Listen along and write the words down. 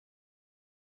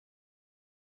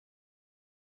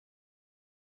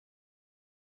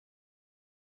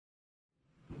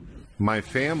My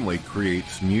family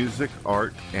creates music,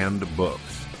 art, and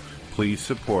books. Please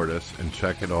support us and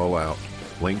check it all out.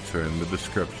 Links are in the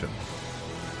description.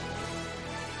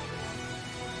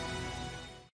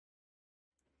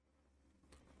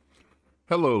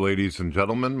 Hello, ladies and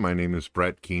gentlemen. My name is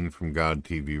Brett Keane from God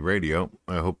TV Radio.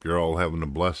 I hope you're all having a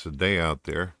blessed day out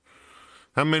there.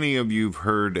 How many of you have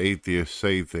heard atheists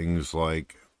say things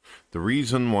like, the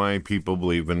reason why people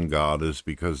believe in God is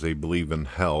because they believe in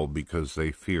hell because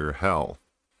they fear hell?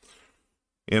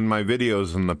 In my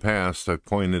videos in the past, I've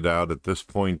pointed out at this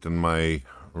point in my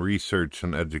research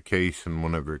and education,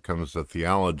 whenever it comes to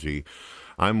theology,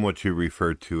 I'm what you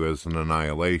refer to as an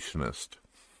annihilationist.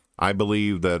 I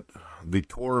believe that the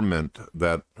torment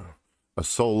that a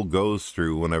soul goes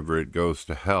through whenever it goes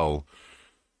to hell,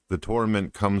 the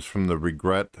torment comes from the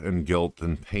regret and guilt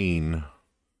and pain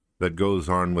that goes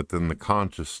on within the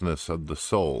consciousness of the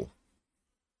soul,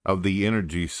 of the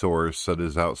energy source that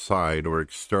is outside or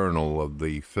external of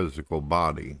the physical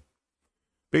body.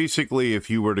 Basically, if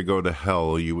you were to go to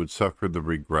hell, you would suffer the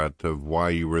regret of why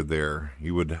you were there.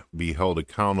 You would be held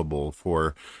accountable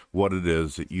for what it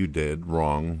is that you did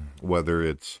wrong, whether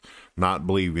it's not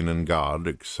believing in God,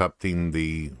 accepting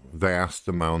the vast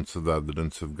amounts of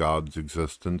evidence of God's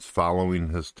existence, following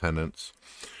his tenets,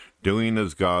 doing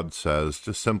as God says,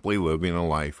 just simply living a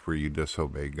life where you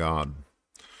disobey God.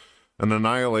 An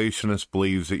annihilationist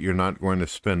believes that you're not going to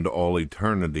spend all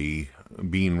eternity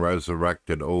being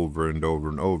resurrected over and over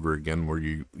and over again, where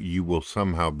you will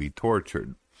somehow be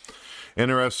tortured.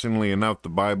 Interestingly enough, the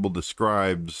Bible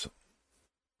describes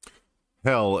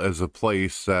hell as a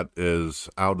place that is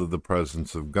out of the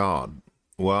presence of God.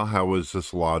 Well, how is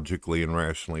this logically and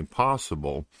rationally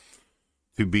possible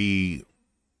to be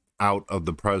out of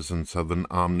the presence of an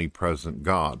omnipresent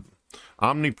God?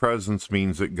 Omnipresence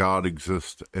means that God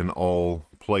exists in all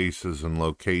places and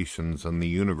locations in the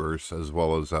universe as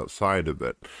well as outside of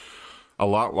it. A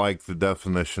lot like the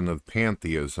definition of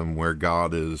pantheism, where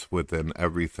God is within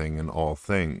everything and all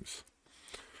things.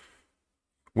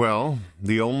 Well,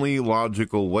 the only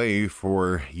logical way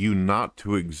for you not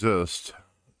to exist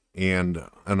and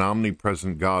an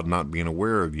omnipresent God not being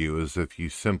aware of you is if you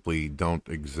simply don't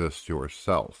exist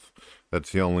yourself.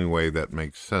 That's the only way that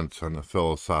makes sense on a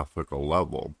philosophical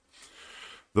level.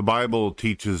 The Bible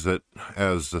teaches it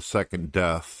as the second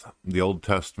death. The Old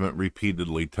Testament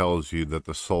repeatedly tells you that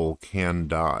the soul can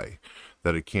die,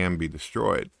 that it can be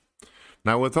destroyed.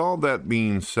 Now, with all that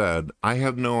being said, I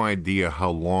have no idea how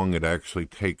long it actually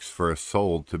takes for a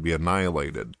soul to be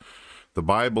annihilated. The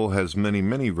Bible has many,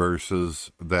 many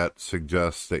verses that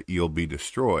suggest that you'll be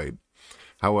destroyed.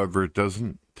 However, it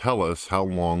doesn't tell us how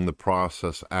long the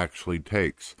process actually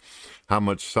takes, how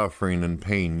much suffering and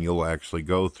pain you'll actually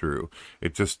go through.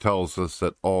 It just tells us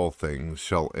that all things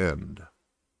shall end.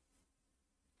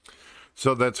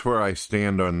 So that's where I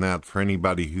stand on that. For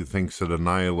anybody who thinks that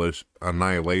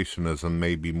annihilationism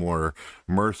may be more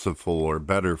merciful or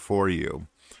better for you,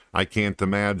 I can't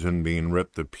imagine being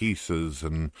ripped to pieces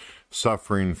and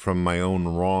suffering from my own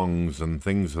wrongs and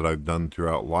things that I've done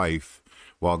throughout life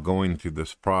while going through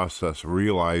this process,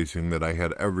 realizing that I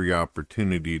had every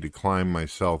opportunity to climb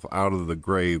myself out of the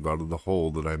grave, out of the hole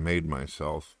that I made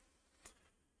myself.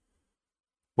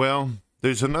 Well,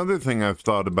 there's another thing I've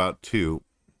thought about too.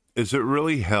 Is it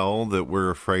really hell that we're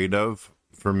afraid of?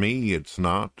 For me, it's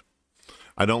not.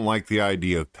 I don't like the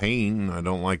idea of pain. I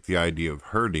don't like the idea of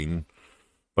hurting.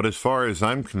 But as far as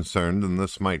I'm concerned, and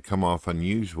this might come off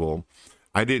unusual,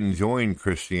 I didn't join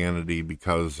Christianity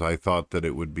because I thought that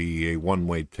it would be a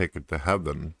one-way ticket to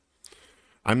heaven.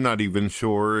 I'm not even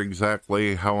sure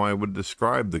exactly how I would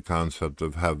describe the concept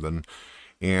of heaven.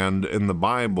 And in the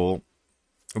Bible,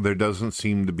 there doesn't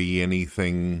seem to be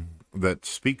anything that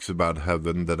speaks about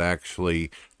heaven that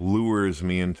actually lures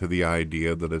me into the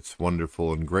idea that it's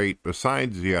wonderful and great,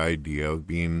 besides the idea of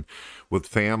being with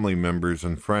family members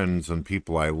and friends and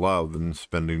people I love and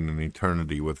spending an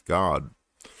eternity with God.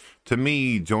 To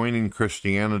me, joining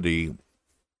Christianity,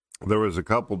 there was a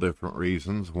couple different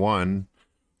reasons. One,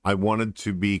 I wanted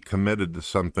to be committed to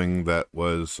something that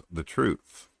was the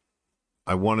truth.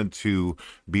 I wanted to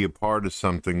be a part of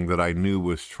something that I knew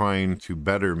was trying to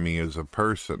better me as a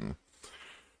person.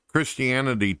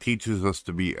 Christianity teaches us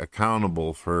to be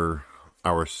accountable for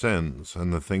our sins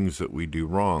and the things that we do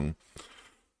wrong.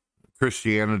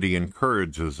 Christianity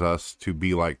encourages us to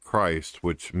be like Christ,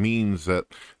 which means that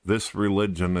this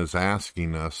religion is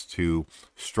asking us to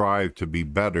strive to be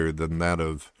better than that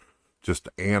of just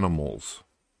animals,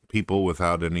 people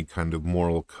without any kind of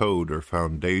moral code or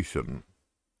foundation.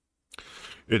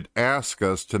 It asks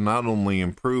us to not only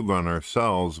improve on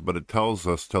ourselves, but it tells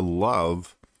us to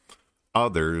love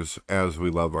others as we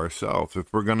love ourselves.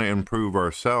 If we're going to improve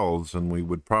ourselves, then we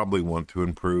would probably want to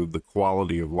improve the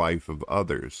quality of life of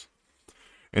others.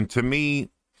 And to me,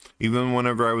 even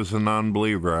whenever I was a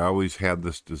non-believer, I always had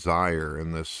this desire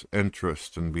and this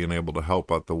interest in being able to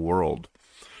help out the world.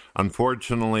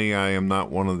 Unfortunately, I am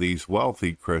not one of these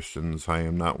wealthy Christians. I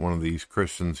am not one of these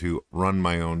Christians who run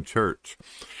my own church,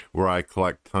 where I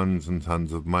collect tons and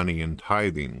tons of money in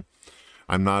tithing.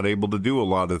 I'm not able to do a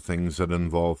lot of things that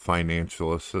involve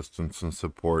financial assistance and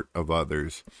support of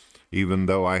others, even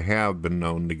though I have been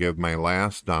known to give my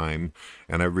last dime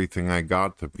and everything I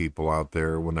got to people out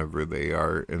there whenever they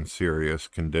are in serious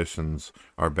conditions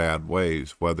or bad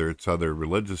ways, whether it's other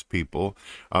religious people,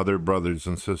 other brothers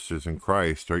and sisters in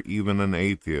Christ, or even an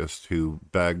atheist who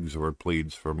begs or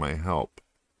pleads for my help.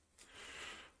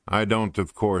 I don't,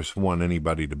 of course, want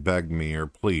anybody to beg me or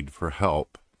plead for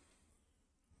help.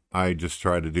 I just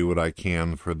try to do what I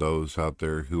can for those out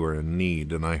there who are in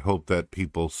need, and I hope that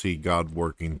people see God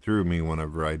working through me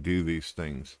whenever I do these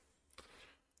things.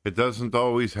 It doesn't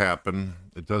always happen.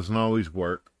 It doesn't always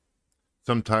work.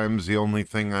 Sometimes the only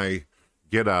thing I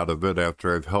get out of it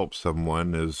after I've helped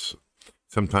someone is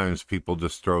sometimes people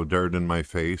just throw dirt in my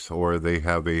face, or they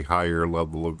have a higher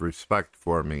level of respect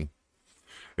for me.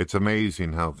 It's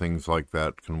amazing how things like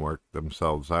that can work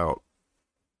themselves out.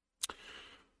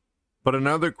 But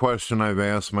another question I've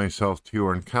asked myself too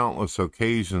on countless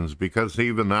occasions, because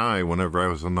even I, whenever I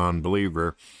was a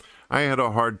non-believer, I had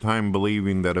a hard time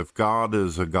believing that if God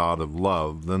is a God of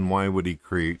love, then why would he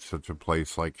create such a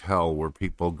place like hell where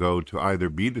people go to either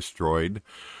be destroyed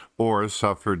or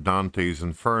suffer Dante's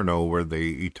Inferno, where they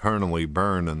eternally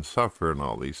burn and suffer and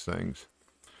all these things?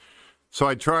 So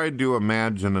I tried to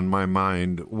imagine in my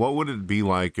mind, what would it be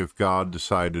like if God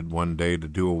decided one day to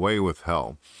do away with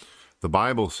hell? The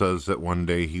Bible says that one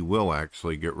day he will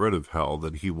actually get rid of hell,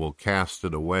 that he will cast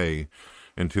it away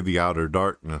into the outer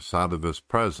darkness, out of his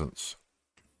presence.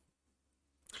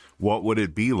 What would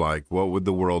it be like? What would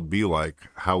the world be like?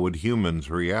 How would humans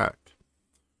react?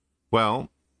 Well,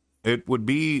 it would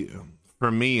be, for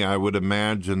me, I would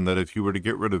imagine that if you were to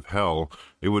get rid of hell,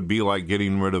 it would be like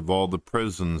getting rid of all the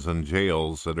prisons and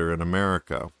jails that are in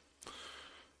America.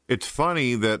 It's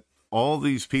funny that all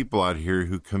these people out here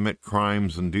who commit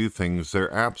crimes and do things,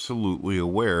 they're absolutely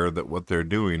aware that what they're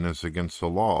doing is against the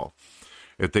law.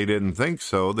 If they didn't think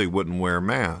so, they wouldn't wear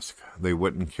masks. They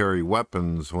wouldn't carry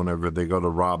weapons whenever they go to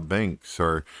rob banks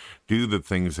or do the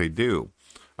things they do.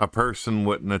 A person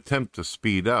wouldn't attempt to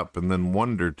speed up and then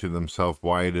wonder to themselves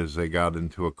why it is they got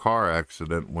into a car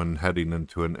accident when heading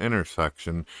into an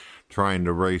intersection trying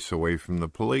to race away from the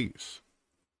police.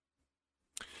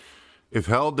 If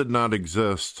hell did not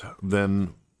exist,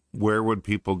 then where would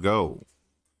people go?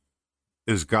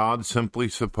 Is God simply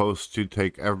supposed to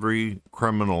take every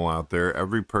criminal out there,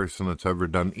 every person that's ever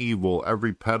done evil,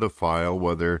 every pedophile,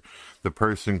 whether the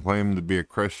person claimed to be a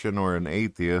Christian or an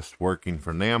atheist working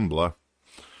for NAMBLA,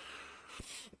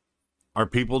 are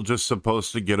people just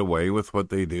supposed to get away with what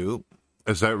they do?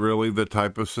 Is that really the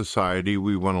type of society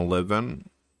we want to live in?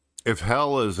 If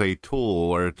hell is a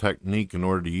tool or a technique in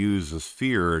order to use as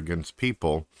fear against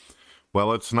people,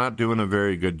 well, it's not doing a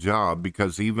very good job,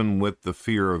 because even with the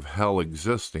fear of hell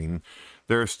existing,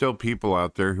 there are still people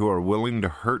out there who are willing to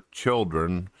hurt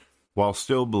children while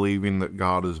still believing that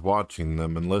God is watching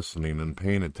them and listening and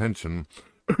paying attention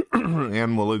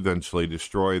and will eventually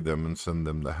destroy them and send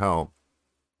them to hell.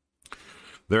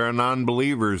 There are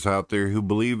non-believers out there who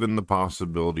believe in the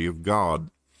possibility of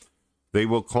God. They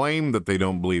will claim that they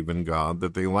don't believe in God,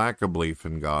 that they lack a belief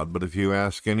in God, but if you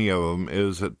ask any of them,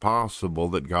 is it possible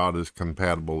that God is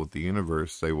compatible with the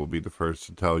universe, they will be the first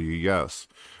to tell you yes.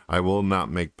 I will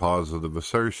not make positive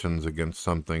assertions against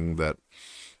something that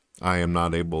I am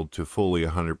not able to fully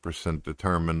 100%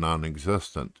 determine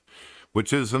non-existent,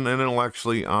 which is an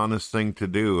intellectually honest thing to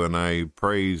do, and I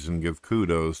praise and give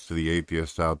kudos to the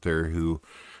atheists out there who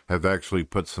have actually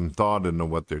put some thought into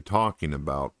what they're talking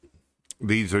about.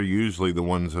 These are usually the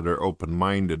ones that are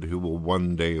open-minded, who will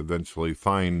one day eventually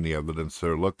find the evidence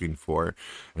they're looking for,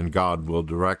 and God will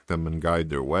direct them and guide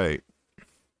their way.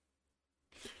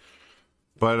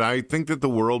 But I think that the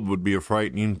world would be a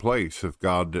frightening place if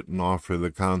God didn't offer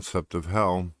the concept of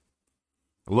hell.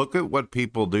 Look at what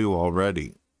people do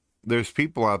already. There's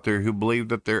people out there who believe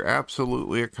that they're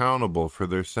absolutely accountable for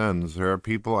their sins. There are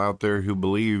people out there who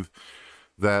believe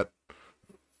that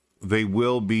they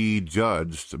will be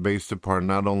judged based upon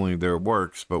not only their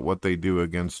works, but what they do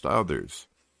against others.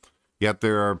 Yet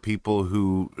there are people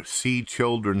who see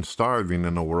children starving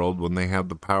in the world when they have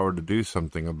the power to do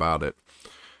something about it.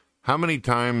 How many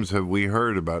times have we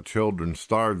heard about children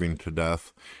starving to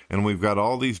death, and we've got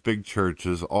all these big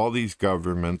churches, all these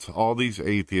governments, all these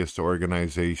atheist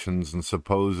organizations and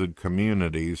supposed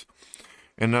communities,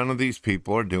 and none of these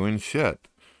people are doing shit.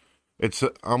 It's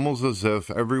almost as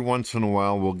if every once in a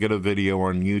while we'll get a video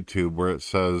on YouTube where it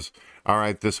says, all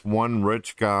right, this one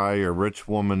rich guy or rich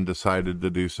woman decided to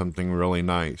do something really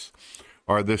nice.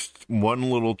 Or this one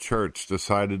little church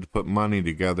decided to put money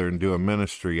together and do a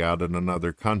ministry out in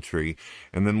another country.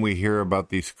 And then we hear about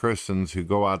these Christians who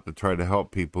go out to try to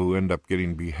help people who end up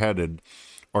getting beheaded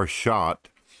or shot,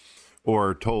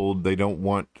 or told they don't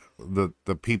want, the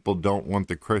people don't want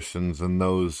the Christians in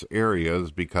those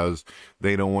areas because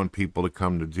they don't want people to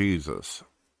come to Jesus.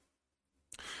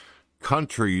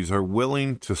 Countries are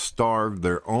willing to starve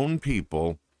their own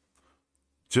people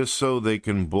just so they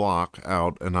can block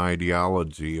out an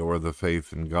ideology or the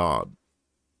faith in God.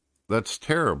 That's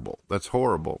terrible. That's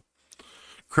horrible.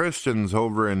 Christians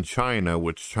over in China,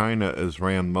 which China is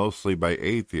ran mostly by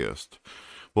atheists,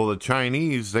 well, the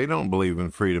Chinese, they don't believe in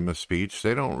freedom of speech.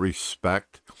 They don't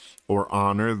respect or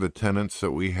honor the tenets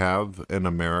that we have in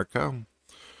America,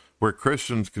 where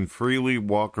Christians can freely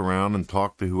walk around and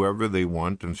talk to whoever they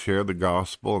want and share the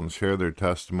gospel and share their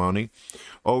testimony.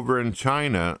 Over in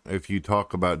China, if you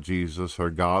talk about Jesus or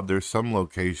God, there's some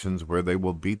locations where they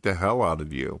will beat the hell out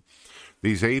of you.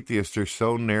 These atheists are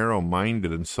so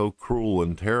narrow-minded and so cruel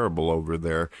and terrible over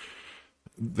there.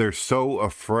 They're so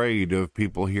afraid of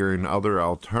people hearing other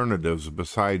alternatives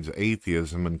besides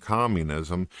atheism and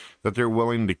communism that they're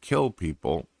willing to kill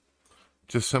people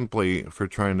just simply for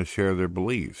trying to share their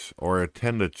beliefs or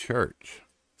attend a church.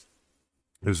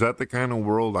 Is that the kind of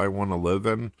world I want to live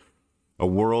in? A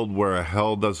world where a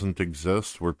hell doesn't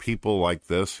exist, where people like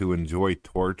this who enjoy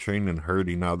torturing and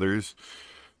hurting others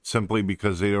simply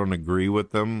because they don't agree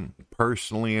with them,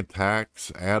 personally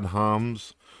attacks, ad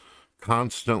homs,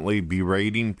 constantly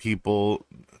berating people,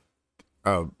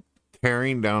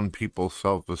 tearing down people's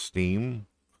self-esteem.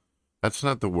 That's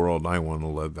not the world I want to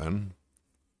live in.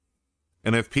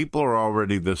 And if people are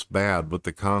already this bad with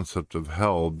the concept of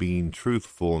hell being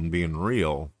truthful and being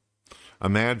real,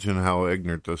 imagine how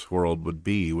ignorant this world would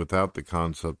be without the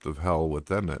concept of hell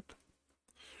within it.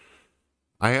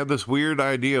 I had this weird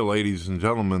idea, ladies and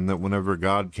gentlemen, that whenever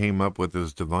God came up with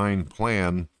his divine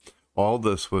plan, all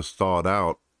this was thought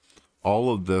out.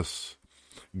 All of this,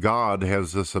 God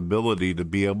has this ability to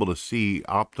be able to see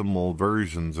optimal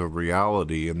versions of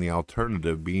reality, and the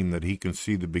alternative being that he can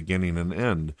see the beginning and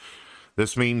end.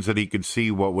 This means that he could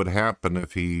see what would happen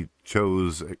if he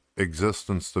chose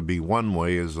existence to be one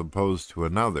way as opposed to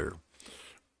another.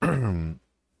 And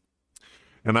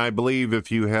I believe if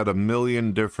you had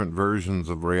 1,000,000 different versions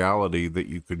of reality that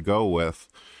you could go with,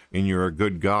 and you're a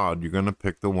good God, you're going to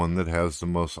pick the one that has the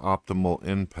most optimal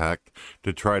impact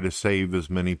to try to save as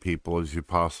many people as you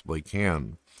possibly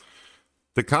can.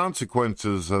 The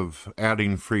consequences of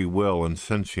adding free will and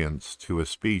sentience to a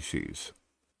species.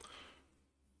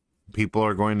 People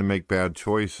are going to make bad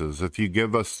choices. If you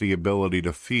give us the ability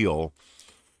to feel,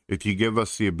 if you give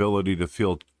us the ability to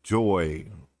feel joy,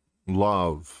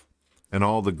 love, and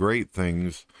all the great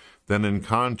things, then in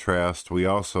contrast, we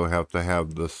also have to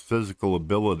have this physical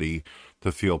ability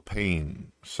to feel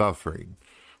pain, suffering.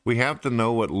 We have to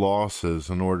know what loss is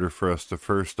in order for us to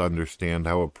first understand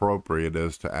how appropriate it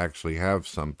is to actually have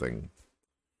something.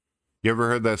 You ever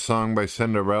heard that song by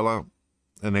Cinderella?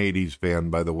 An 80s band,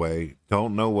 by the way.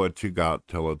 Don't know what you got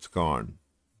till it's gone.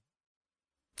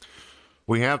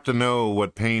 We have to know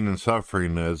what pain and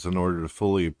suffering is in order to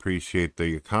fully appreciate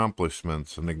the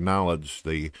accomplishments and acknowledge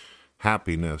the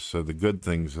happiness or the good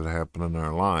things that happen in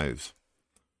our lives.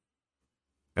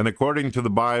 And according to the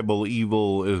Bible,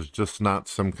 evil is just not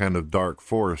some kind of dark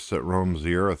force that roams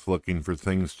the earth looking for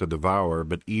things to devour,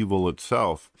 but evil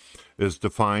itself is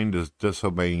defined as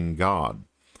disobeying God.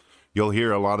 You'll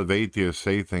hear a lot of atheists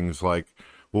say things like,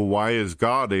 well, why is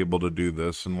God able to do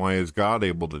this and why is God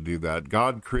able to do that?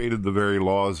 God created the very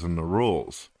laws and the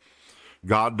rules.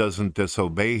 God doesn't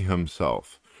disobey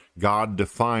himself. God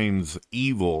defines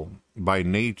evil by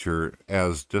nature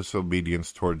as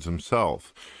disobedience towards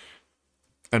himself.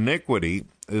 Iniquity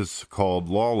is called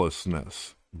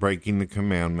lawlessness, breaking the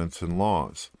commandments and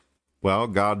laws. Well,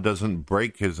 God doesn't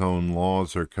break his own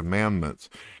laws or commandments.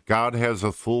 God has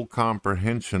a full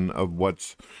comprehension of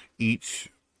what each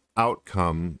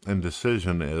outcome and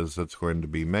decision is that's going to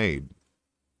be made.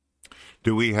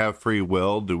 Do we have free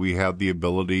will? Do we have the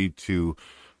ability to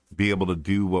be able to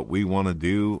do what we want to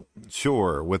do?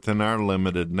 Sure, within our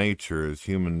limited nature as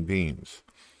human beings.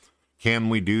 Can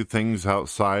we do things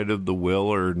outside of the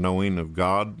will or knowing of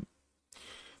God?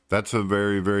 That's a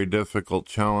very, very difficult,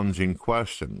 challenging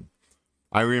question.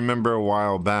 I remember a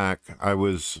while back, I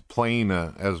was playing,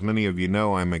 as many of you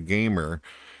know, I'm a gamer,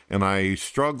 and I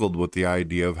struggled with the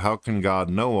idea of how can God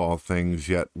know all things,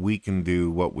 yet we can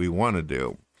do what we want to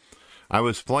do. I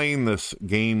was playing this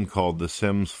game called The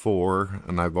Sims 4,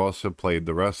 and I've also played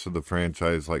the rest of the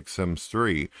franchise like Sims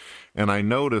 3, and I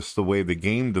noticed the way the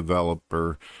game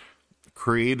developer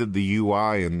created the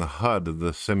UI and the HUD of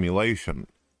the simulation.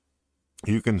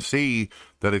 You can see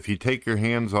that if you take your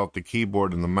hands off the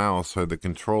keyboard and the mouse or the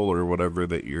controller, whatever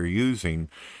that you're using,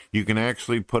 you can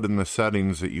actually put in the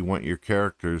settings that you want your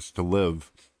characters to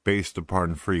live based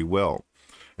upon free will.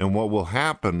 And what will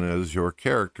happen is your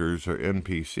characters or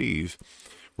NPCs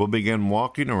will begin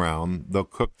walking around. They'll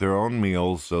cook their own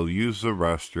meals. They'll use the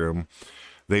restroom.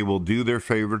 They will do their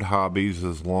favorite hobbies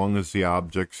as long as the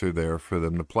objects are there for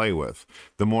them to play with.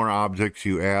 The more objects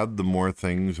you add, the more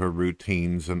things or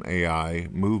routines and AI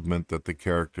movement that the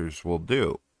characters will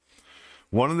do.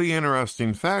 One of the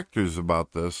interesting factors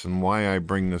about this, and why I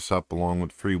bring this up along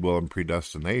with free will and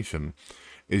predestination,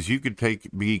 is you could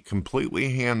be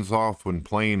completely hands-off when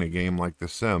playing a game like The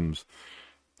Sims,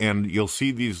 and you'll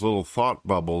see these little thought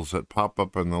bubbles that pop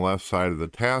up on the left side of the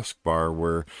taskbar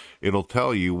where it'll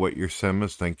tell you what your sim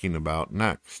is thinking about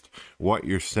next, what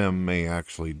your sim may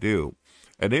actually do.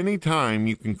 At any time,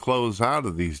 you can close out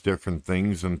of these different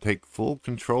things and take full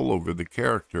control over the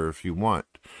character if you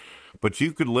want. But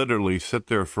you could literally sit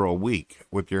there for a week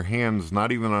with your hands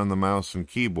not even on the mouse and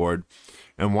keyboard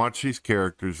and watch these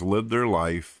characters live their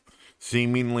life,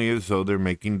 seemingly as though they're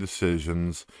making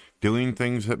decisions, doing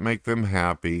things that make them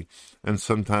happy, and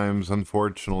sometimes,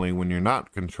 unfortunately, when you're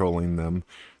not controlling them,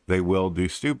 they will do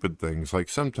stupid things, like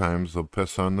sometimes they'll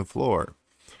piss on the floor.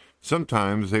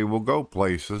 Sometimes they will go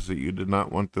places that you did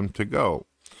not want them to go.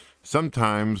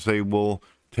 Sometimes they will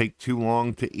take too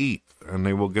long to eat, and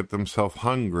they will get themselves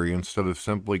hungry instead of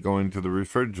simply going to the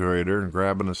refrigerator and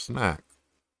grabbing a snack.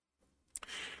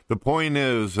 The point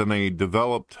is, in a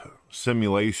developed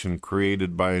simulation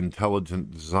created by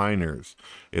intelligent designers,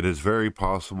 it is very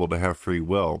possible to have free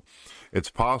will. It's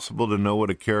possible to know what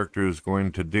a character is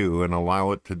going to do and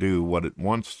allow it to do what it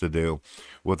wants to do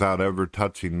without ever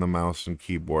touching the mouse and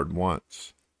keyboard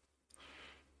once.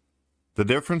 The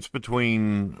difference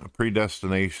between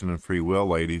predestination and free will,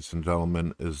 ladies and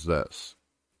gentlemen, is this.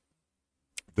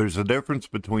 There's a difference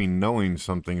between knowing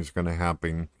something's going to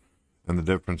happen and the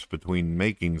difference between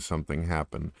making something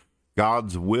happen.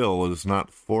 God's will is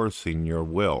not forcing your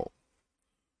will.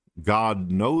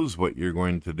 God knows what you're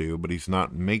going to do, but he's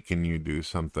not making you do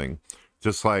something.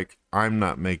 Just like I'm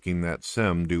not making that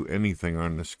sim do anything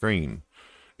on the screen.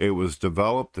 It was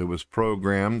developed, it was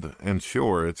programmed, and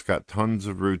sure, it's got tons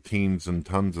of routines and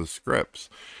tons of scripts.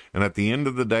 And at the end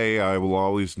of the day, I will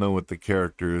always know what the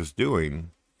character is doing.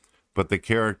 But the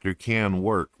character can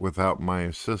work without my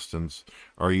assistance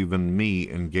or even me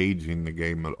engaging the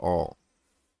game at all.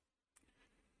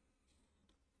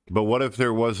 But what if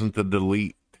there wasn't a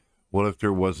delete? What if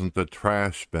there wasn't a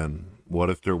trash bin? What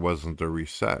if there wasn't a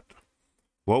reset?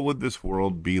 What would this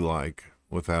world be like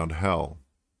without hell?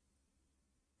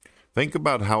 Think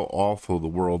about how awful the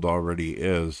world already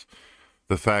is.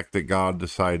 The fact that God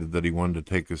decided that he wanted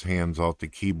to take his hands off the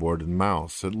keyboard and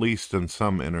mouse, at least in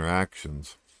some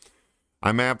interactions.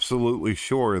 I'm absolutely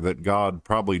sure that God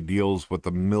probably deals with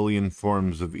 1 million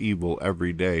forms of evil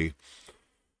every day.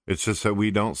 It's just that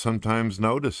we don't sometimes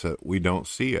notice it. We don't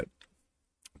see it.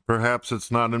 Perhaps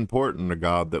it's not important to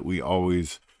God that we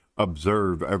always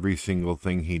observe every single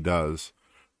thing he does.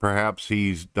 Perhaps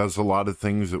he does a lot of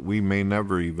things that we may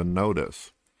never even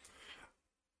notice.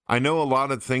 I know a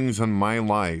lot of things in my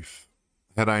life.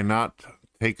 Had I not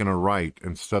taken a right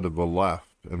instead of a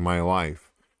left in my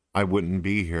life, I wouldn't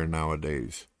be here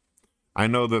nowadays. I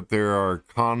know that there are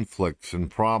conflicts and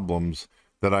problems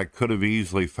that I could have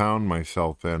easily found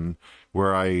myself in,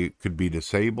 where I could be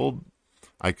disabled,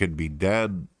 I could be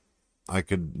dead, I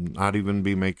could not even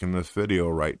be making this video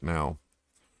right now.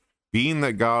 Being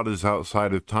that God is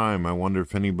outside of time, I wonder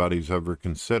if anybody's ever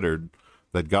considered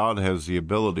that God has the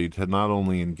ability to not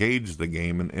only engage the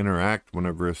game and interact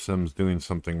whenever a sim's doing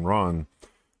something wrong,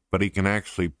 but he can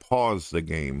actually pause the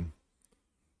game,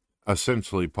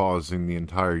 essentially pausing the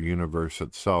entire universe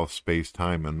itself, space,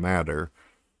 time, and matter,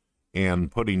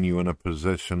 and putting you in a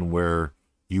position where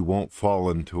you won't fall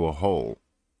into a hole.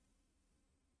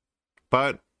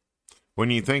 But when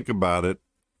you think about it,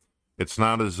 it's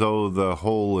not as though the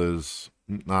hole is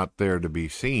not there to be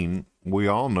seen. We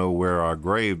all know where our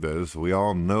grave is. We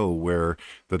all know where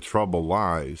the trouble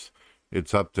lies.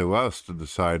 It's up to us to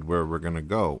decide where we're going to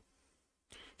go.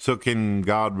 So can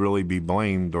God really be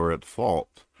blamed or at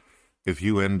fault if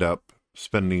you end up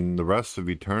spending the rest of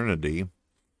eternity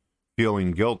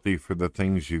feeling guilty for the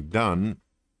things you've done,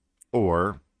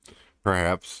 or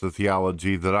perhaps the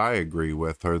theology that I agree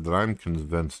with or that I'm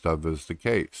convinced of is the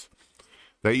case,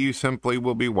 that you simply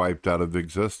will be wiped out of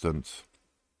existence,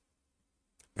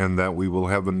 and that we will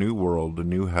have a new world, a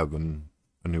new heaven,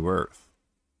 a new earth.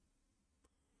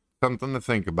 Something to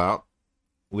think about.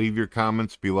 Leave your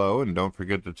comments below, and don't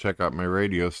forget to check out my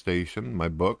radio station, my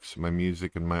books, my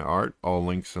music, and my art. All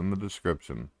links in the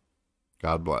description.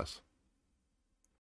 God bless.